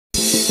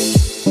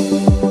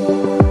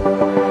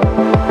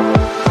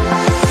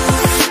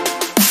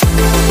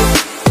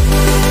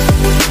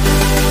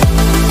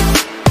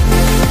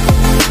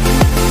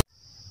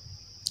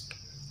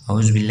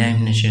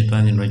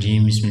Auzubillahiminash-shaytanir-rajim.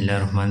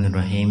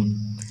 Bismillahir-rahmanir-rahim.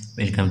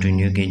 Welcome to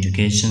New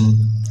Education.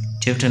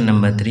 Chapter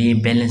number 3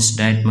 Balanced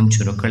Diet mang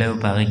shuru kړو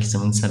پاغه کې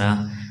زموږ سره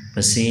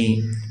پسې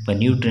په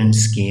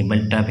nutrients کې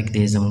بل ټاپک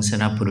دی زموږ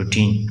سره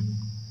protein.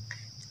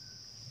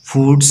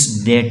 Foods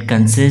that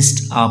consist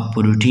of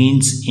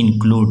proteins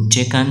include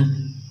chicken,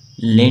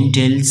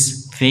 lentils,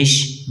 fish,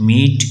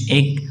 meat,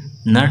 egg,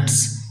 nuts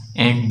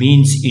and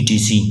beans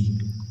etc.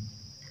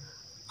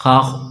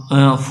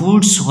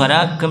 فودز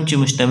خوراک کم چې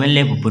مشتمل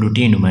دی په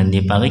پروټین باندې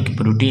په هغه کې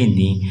پروټین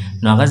دی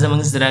نو هغه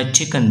زموږ سره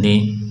چکن دی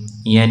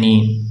یعنی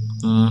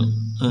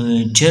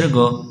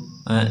چرګو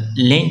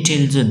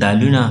لینټلز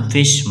دالونه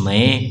فش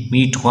مې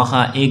میټ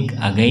غوښه ایګ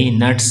هګۍ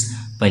نټس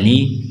پلی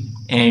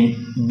اینډ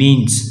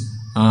بینز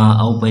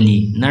او پلی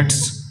نټس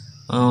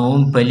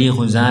هم پلی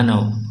غوزان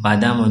او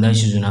بادام او دا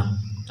شیزونه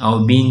او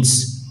بینز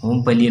هم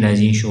پلی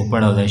راځي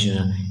شوپړ او دا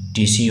شیزونه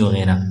ټي سی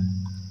وغیره.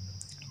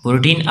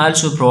 Protein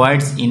also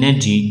provides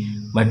energy,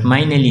 but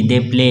mainly they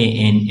play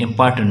an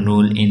important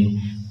role in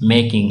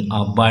making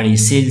our body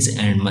cells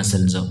and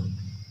muscles.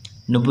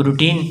 No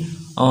protein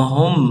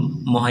هم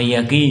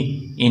مهیا کوي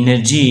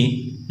انرژي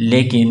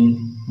لیکن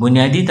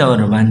بنیادی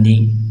طور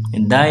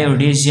باندې دا یو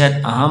ډیر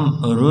زیات اهم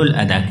رول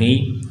ادا کوي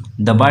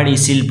د باډي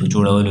سیل په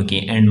جوړولو کې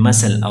and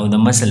muscle او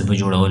د مسل په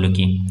جوړولو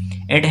کې.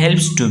 It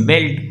helps to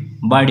build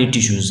body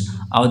tissues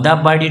او دا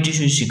باډي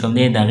ټیشوز چې کوم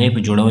دی د هغې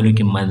په جوړولو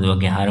کې مدد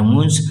وکړي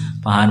هارمونز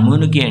په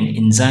هارمونو کې and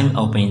انزایم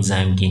او په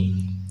انزایم کې.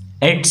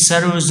 It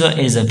serves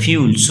as a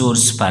fuel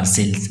source for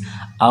cells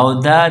او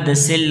دا د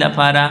سیل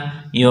لپاره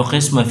یو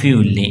قسمه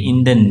فیول دی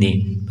ایندن دی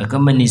په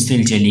کوم باندې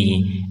سیل چلیږي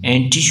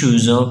and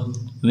tissues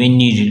when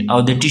needed او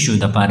د ټیشو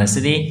دپاره څه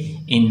دی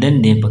ایندن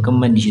دی په کوم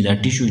باندې چې دا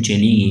ټیشو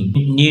چلیږي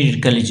needed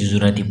کله چې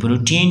ضرورت وي.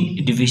 Protein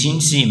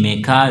deficiency may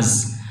cause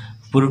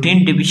پروټین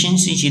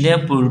ډیفیشنسي چې ده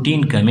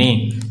پروټین کمې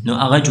نو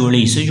هغه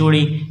جوړي څه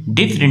جوړي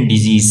ډیفرنٹ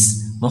ډیزیز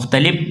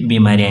مختلف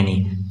بیماریانې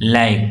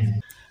لایک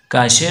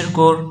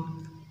کاشرکور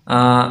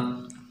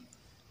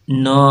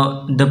نو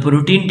د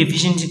پروټین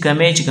ډیفیشنسي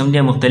کمې چې کوم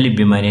دی مختلف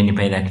بیماریانې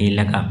پیدا کوي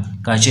لکه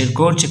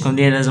کاشرکور چې کوم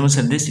دی دا زموږ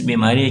سره داسې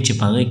بیماري چې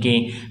په هغې کې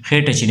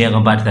خېټه چې دی هغه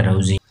بار ته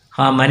راوځي.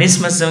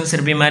 مریسمس زموږ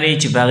سره بیماري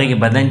چې په هغې کې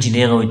بدن چې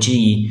دی هغه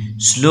وچېږي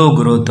سلو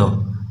گروت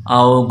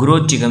او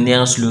گروت چې کوم دی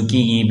هغه سلو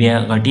کېږي بیا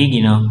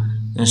غټېږي نو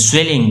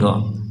سویلنګ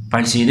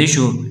پړسیده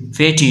شو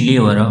فیټي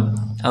لیور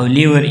او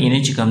لیور اینه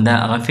چې کوم دا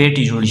هغه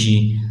فیټي جوړ شي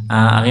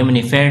هغې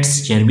باندې فیټس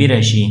چربي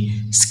راشي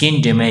سکین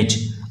ډیمیج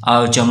او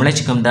چمړه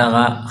چې کوم دا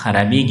هغه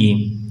خرابېږي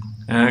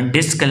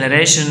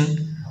ډسکلریشن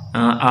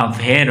اف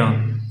هیر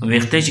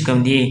ویښته چې کوم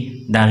دی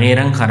د هغې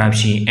رنګ خراب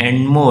شي اینډ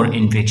مور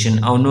انفیکشن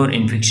او نور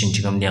انفیکشن چې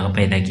کوم دی هغه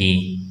پیدا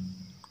کېږي.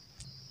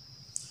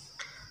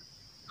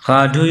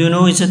 ډو یو نو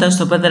څه تاسو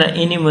ته پته ده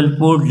انیمل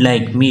فود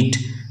لایک میټ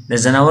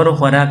د ځناورو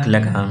خوراک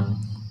لکه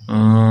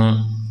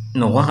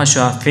نو غوښه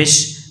شوه فش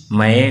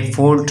مې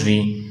پولټري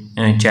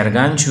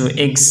چرګان شو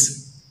ایګز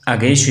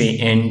هګۍ شوې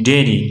اینډ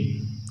ډیری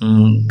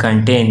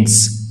کنټینز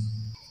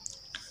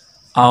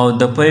او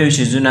د پیو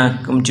چیزونه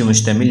کوم چې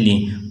مشتمل دي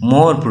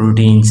مور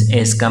پروټینز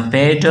ایز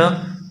کمپیرډ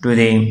ټو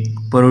د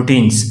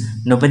پروټینز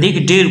نو په دې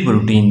کې ډېر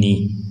پروټین دي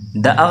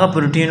د هغه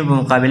پروټینو په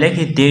مقابله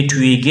کې دیټ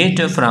وی ګیټ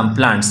فرام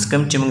پلانټس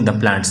کوم چې موږ د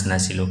پلانټس نه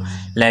حاصلو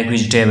لایک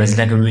ویجیټیبلز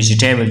لکه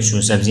ویجیټیبل شو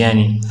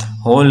سبزیانې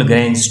هول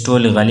ګرینز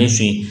ټول غلې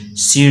شوي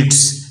سیډس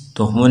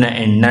تخمونه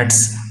اینډ نټس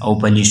او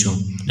پلی شو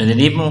نو د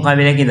دې په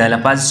مقابله کې د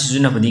الفاظ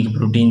چیزونه په دې کې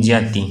پروټین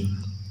زیات دي.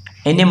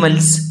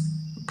 انیملز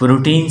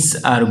پروټینز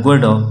آر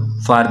ګډ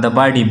فار د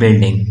باډي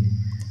بلډینګ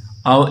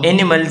او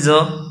انیملز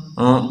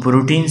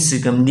پروټینز چې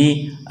کوم دي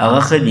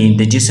هغه ښه دي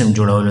د جسم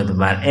جوړولو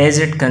دپاره ایز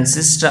اټ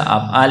کنسسټ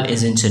اف آل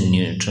ایسنشل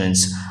نیوټرنس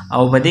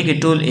او په دې کې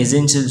ټول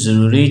ایسنشل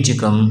ضروري چې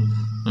کوم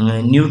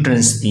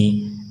نیوټرنس دي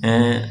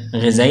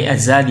غذایي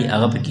اجزا دي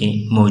هغه پکې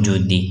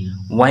موجود دي.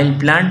 While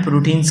plant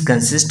proteins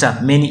consist of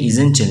many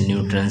essential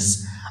nutrients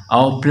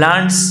او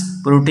plants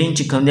protein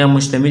چې کوم دی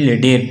مشتمل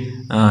ډېر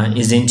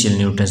essential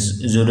nutrients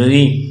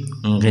ضروري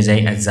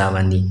غذایي اجزا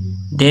باندې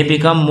they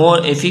become more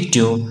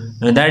effective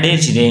نو دا ډېر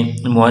چې دی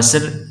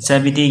مؤثر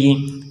ثابتېږي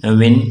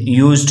when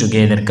used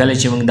together کله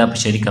چې موږ دا په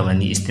شریکه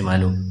باندې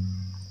استعمالو.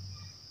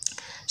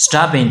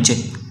 Stop and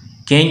check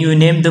can you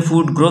name the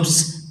food groups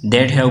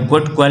that have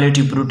good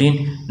quality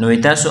protein نو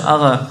تاسو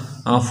هغه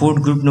فود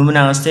ګروپ نومونه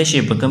اخیستی شي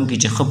په کوم کې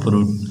چې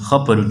ښه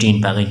پروټین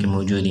په هغې کې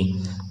موجود دي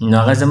نو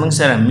هغه زموږ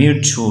سره میټ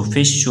شو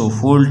فش شو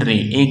پولټري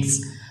ایګز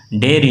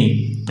ډیری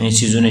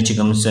چیزونه چې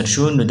کوم سر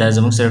شو نو دا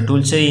زموږ سره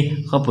ټول څه دي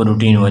ښه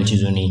پروټین ول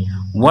چیزونه دي.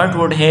 What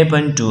would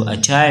happen to a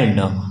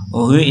child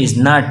who is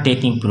not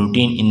taking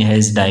protein in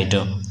his diet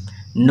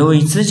نو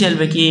څه چل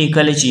به کېږي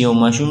کله چې یو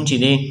ماشوم چې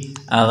دی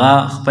هغه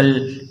خپل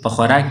په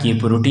خوراک کې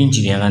پروټین چې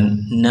دی هغه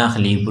نه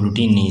اخلي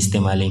پروټین نه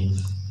استعمالوي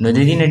نو د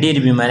دې نه ډېرې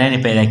بیماریانې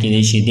پیدا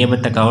کېدی شي دی به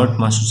تکاوټ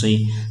محسوسوي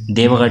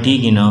دی به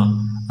غټېږي نو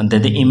د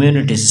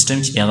امیونټي سیسټم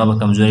چې دی هغه به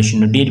کمزوری شي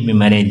نو ډېرې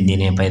بیمارۍ د دې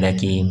نه پیدا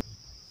کېږي.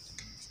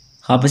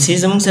 پسې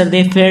زموږ سره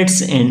دی فیټس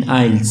اینډ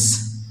آیلز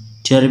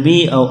چربي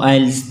او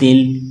آیلز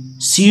تیل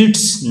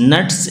seeds,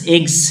 nuts,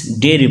 eggs,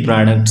 dairy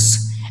products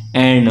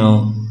and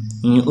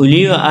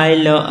olive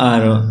oil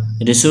are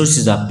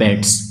resources of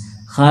fats.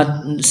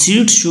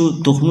 سیډ شو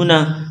تخمونه،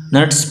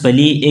 نټس،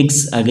 پلی، ایګز،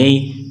 هګۍ،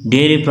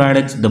 ډیری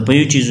پراډکټس د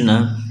پیو چیزونه،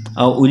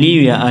 او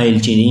اولیویا آیل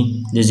چې دی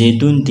د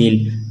زیتون تیل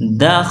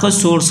دا ښه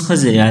سورس ښه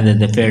ذریعه ده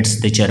د فیټس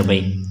د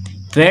چربۍ.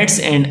 فیټس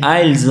اینڈ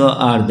آیلز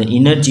آر د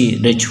انرجي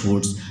ریچ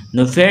فوډس.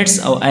 نو فیټس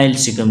او آیلز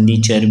چې کوم دي،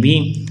 چربي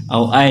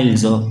او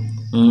آیلز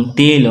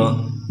تیل،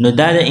 نو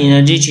دا د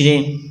انرجي چې دی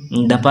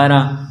دپاره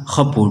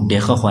ښه فوډ دی،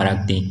 ښه خوراک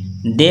دی.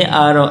 they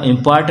are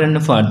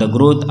important for the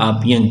growth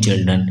of young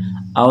children.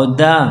 او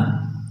دا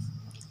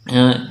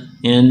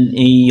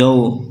یو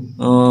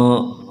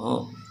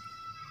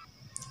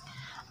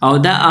او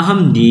دا اهم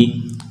دی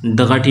د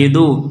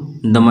غټېدو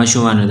د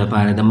ماشومانو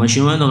لپاره، د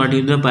ماشومانو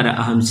غټېدو لپاره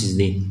اهم څیز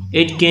دی.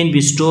 it can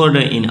be stored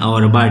in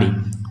our body.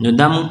 نو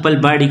دا موږ خپل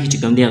باډي کې چې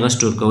کوم دی هغه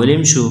سټور کولی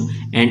هم شو.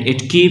 and it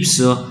keeps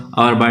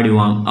our body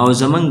warm. او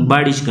زموږ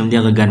باډي چې کوم دی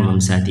هغه ګرم هم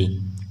ساتي.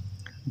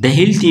 the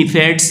healthy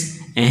fats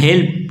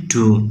help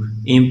to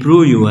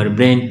improve your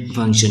brain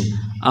function.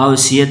 او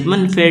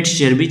صحتمند فیټ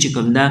چربي چې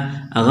کوم ده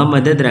هغه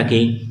مدد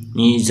راکوي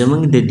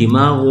زموږ د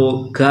دماغو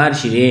کار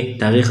چې دی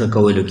د هغې ښه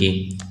کولو کې.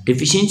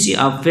 deficiency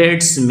of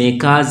fats may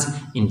cause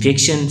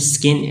infection,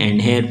 skin and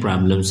hair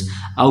problems.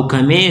 او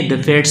کمی د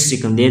فیټس چې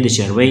کوم دی د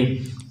چربۍ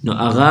نو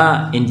هغه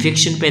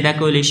انفیکشن پیدا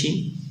کولی شي،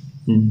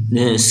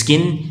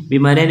 سکین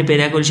بیماریانې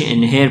پیدا کولی شي،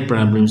 and hair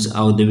problems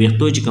او د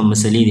ویښتو چې کوم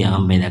مسلې دي هغه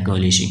هم پیدا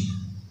کولی شي.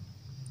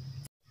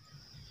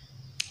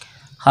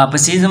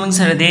 پسې زموږ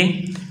سره دی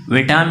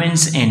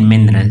ویټامینز اینډ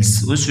منرلز.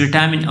 اوس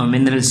ویټامین او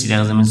منرلز چې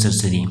هغه زموږ سره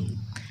څه دي؟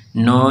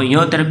 نو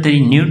یو طرف ته دي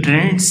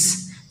نیوټرینټس،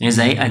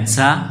 غذایي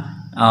اجزا،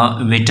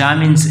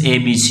 ویټامینز A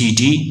B C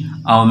D،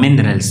 او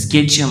منرلز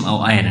کیلشیم او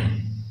آیرن.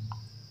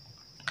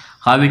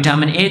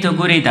 ویټامین A ته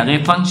ګورئ د هغې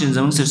فنکشن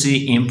زموږ سره څه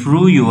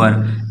امپروو یور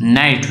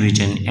نایټ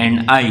ویژن اینډ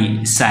آی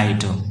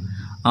سایټ.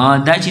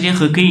 دا چې دی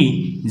ښه کوي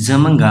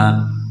زموږ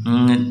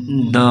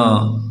د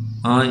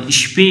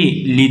شپې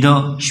لیده،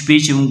 شپې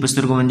چې موږ په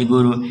سترګو باندې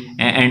ګورو،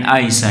 اینډ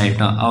آی سایټ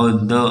او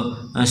د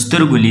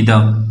سترګو لیده.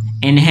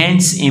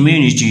 انهانس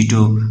امیونیټي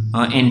ټو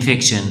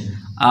انفیکشن،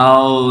 او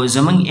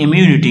زموږ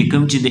امیونیټي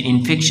کوم چې د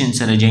انفیکشن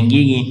سره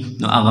جنګیږي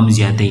نو هغه هم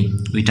زیاتوي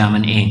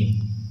ویټامین A.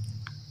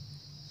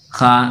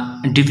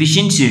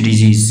 ډیفیشنسي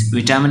ډیزیز.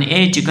 ویټامین A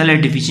چې کله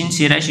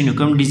ډیفیشنسي راشي نو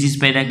کوم ډیزیز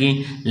پیدا کوي؟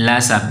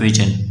 لاس آف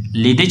ویژن،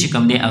 لیده چې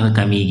کوم دی هغه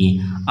کمیږي.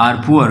 اور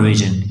پور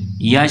ویژن،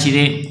 یا چې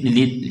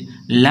دی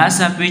لاس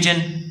آف ویژن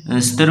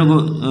سترګو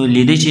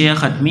لیده چې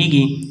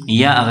ختمیږي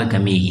یا هغه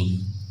کمیږي.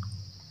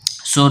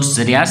 سورس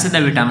ذریعہ سے دا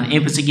ویٹامن A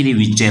پس کی دی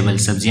ویجیٹیبل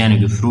سبزیانو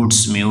کی، فروٹس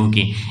میوو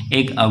کی،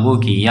 ایگ اگو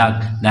کی، یاک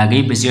دا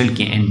گئی پسیل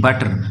کی، اینڈ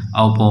بٹر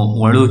او پا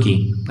وڑو کی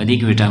پا دی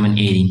کی ویٹامن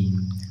A دی.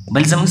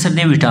 بل زمان سر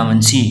دی ویٹامن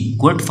C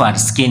گوڈ فار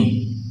سکن.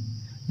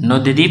 نو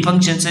د دې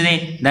فنکشن څه دی؟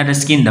 دا د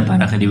سکن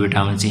دپاره ښه دی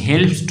ویټامین C.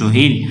 هیلپس ټو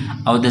هیل،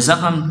 او د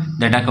زخم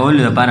د ډکولو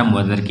دپاره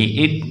مدد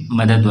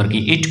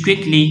ورکوي. اټ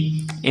کویکلی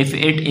اف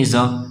اټ از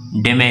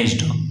ډیمیجډ،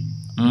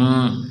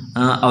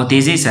 او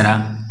تیزی سره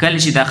کله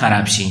چې دا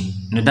خراب شي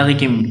نو دغه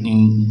کې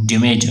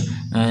ډیمیج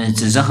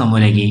چې زخم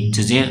ولګي،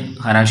 چې ځای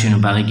خراب شي نو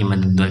په هغې کې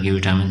مدد ورکوي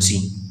ویټامین C.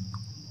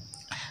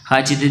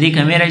 چې د دې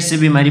کمی راشي څه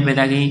بیماري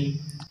پیدا کوي؟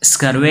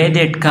 سکروی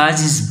دیټ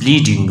کازز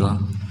بلیډینګ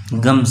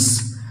گمز،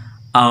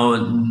 او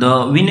د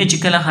وینه چې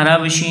کله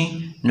خراب شي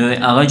نو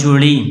هغه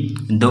جوړي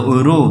د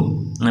اورو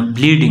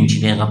بلیډینګ چې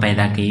دی هغه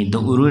پیدا کوي، د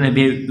اورو نه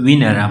بیا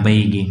وینه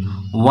رابهیږي.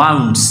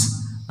 واونډس،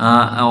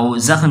 او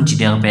زخم چې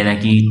دی هغه پیدا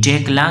کوي.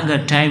 ټیک لانګر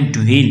ټایم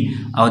ټو هیل،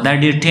 او دا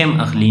ډېر ټایم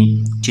اخلي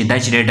چې دا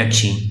چې دی ډک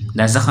شي،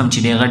 دا زخم چې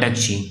دی هغه ډک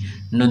شي.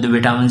 نو د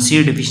ویټامین C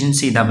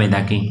ډیفیشنسي دا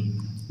پیدا کوي.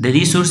 د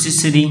دې سورسز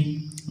څه دي؟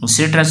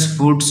 سیټرس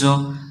فروټس،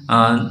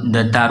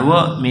 د تاروه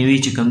میوې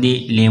چې کوم دي،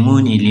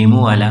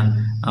 لیمو والا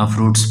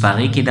فروټس په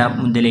هغې کې دا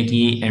موندلی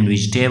کېږي. اینډ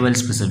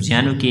ویجیټیبلس په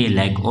سبزیانو کې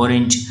لایک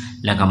اورنج،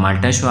 لکه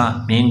مالټه شوه،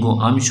 مینګو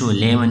ام شو،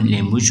 لیمن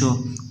لیمبو شو،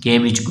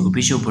 کیبج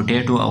ګوبي شو،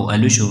 پوټیټو او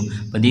الو شو،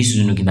 په دې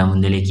سیزونو کې دا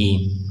موندلی کېږي.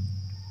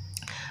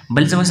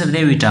 بل زموږ سره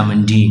دی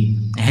ویټامین D.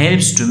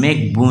 هیلپس ټو میک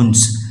بونز،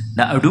 د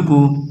هډوکو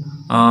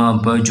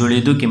په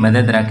جوړېدو کې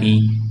مدد راکوي.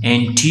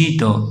 اینډ ټیث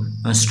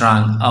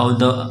سټرانګ، او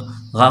د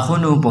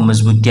غاښونو په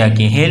مضبوطتیا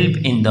کې. هیلپ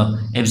ان د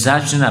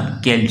ابزارپشن اف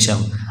کیلشیم،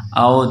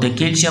 او د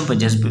کیلشیم په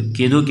جذب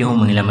کېدو کې هم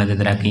موږ له مدد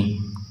راکوي.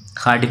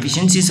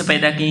 ډیفیشنسي څه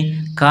پیدا کوي؟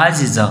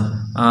 کازز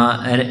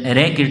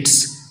ریکټس،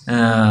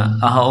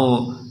 او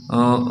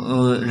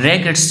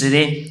ریکټس چې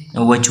دی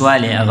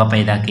وچوالی هغه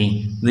پیدا کوي.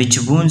 وچ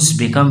بونز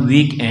بیکم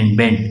ویک اینډ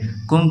بینډ،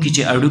 کوم کې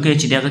چې هډوکی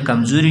چې دی هغه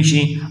کمزوري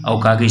شي او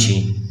کاږه شي.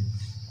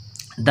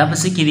 دا په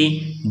څه کې دي؟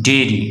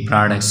 ډیری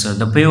پراډکټس،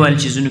 د پیو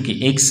والو چیزونو کې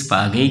ایګس په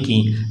هګۍ کې،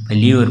 په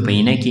لیور په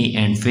اینه کې،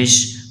 اینډ فش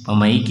په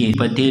ماهي کې،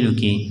 په تیلو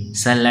کې،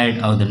 سنلایټ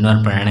او د نور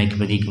په رڼا کې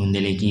په دې کې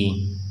موندلی کېږي.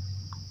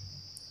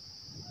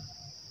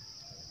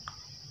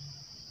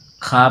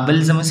 بل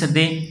زموږ سره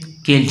دی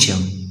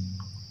کیلشیم.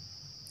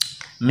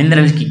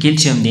 منرل کې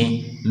کیلشیم دی.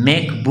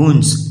 میک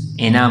بونز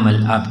انامل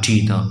اف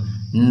ټیث،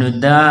 نو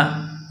دا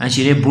چې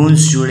دی بونز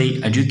جوړوي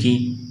هډوکي.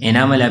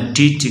 انامل اف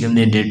ټیث چې کوم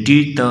دی د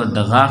ټیث د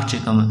غاښ چې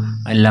کوم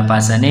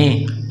لپاسنی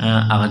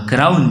هغه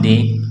کراون دی،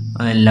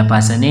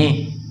 لپاسنی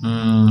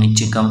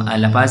چې کوم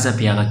لپاسه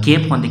پې هغه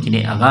کیپ غوندې کې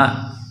دی، هغه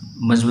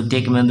مضبوطی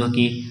کې مند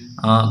وکړي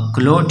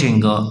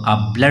کلوټینګ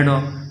اف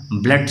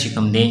بلډ چې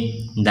کوم دی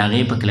د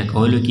هغې په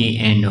کلکولو کې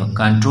اینډ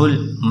کنټرول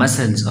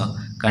مسلز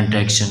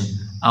کنټریکشن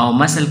او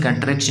مسل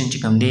کنټریکشن چې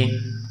کوم دی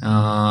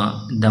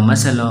د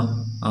مسل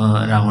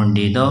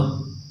راغونډېدو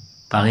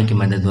په هغې کې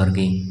مدد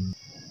ورکوي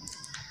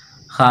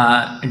ښه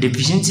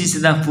ډیفیشنسي څه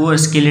ده پور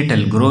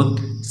سکیلیټل گروث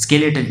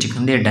سکیلیټل چې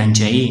کوم دی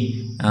ډانچایي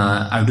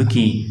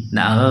اډوکي د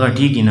هغه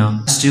غټېږي نه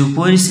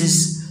اسټیوپوریسس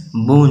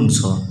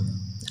بونز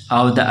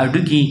او د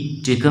اډوکي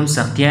چې کوم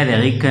سختیا د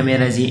هغې کمې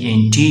راځي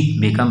اینټیک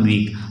بیکم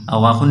ویک او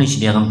غاښونه چې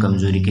دی هغه هم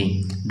کمزوري کوي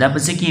دا په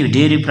څه کې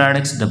ډېری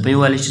پراډکټس د پی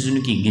والا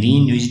چیزونو کې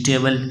ګرین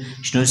ویجیټیبل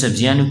شنو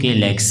سبزیانو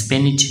کې لایک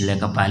سپینچ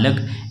لکه پالک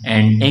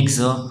اینډ ایګز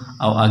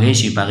او هګۍ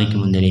شي په هغې کې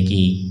موندلی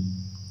کېږي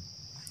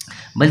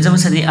بل څه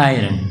مثلا دی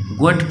آیرن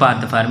ګوډ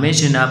پارت د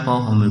فارمیشن اف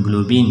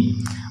هوموګلوبین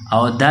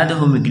او دا د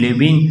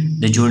هوموګلوبین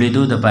د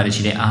جوړېدو دپاره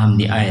چې دی اهم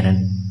دی آیرن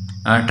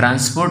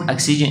ټرانسپورټ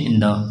اکسیجن ان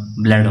د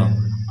بلډ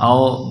او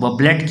په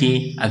بلډ کې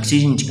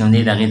اکسیجن چې کوم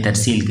دی د هغې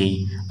ترسیل کوي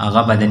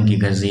هغه بدن کې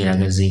ګرځي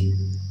راګرځي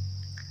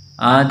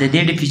د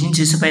دې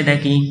ډیفیشنسي څه پیدا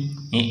کوي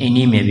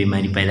انیمیا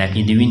بیماري پیدا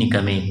کوي د وینې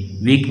کمې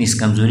ویکنس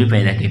کمزوري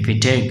پیدا کوي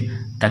فټیګ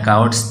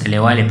تکاوټ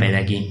ستړیوالی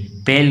پیدا کوي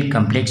پیل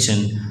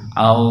کمپلیکشن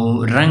او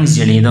رنګ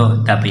زیړېدو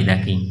دا پیدا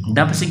کوي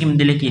دا په څه کې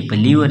موندلی کېږي په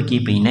لیور کې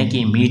په اینه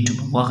کې میټ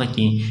په غوښه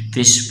کې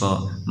فش په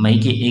مۍ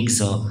کې ایګز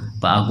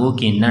په هګو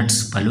کې نټس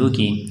پلو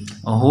کې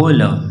هول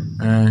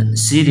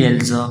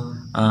سیریلز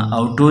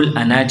او ټول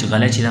اناج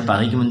غله چې دا په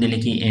هغې کې موندلی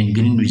کېږي اینډ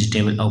ګرین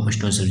ویجیټیبل او په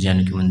شنو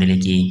سبزیانو کې موندلی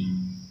کېږي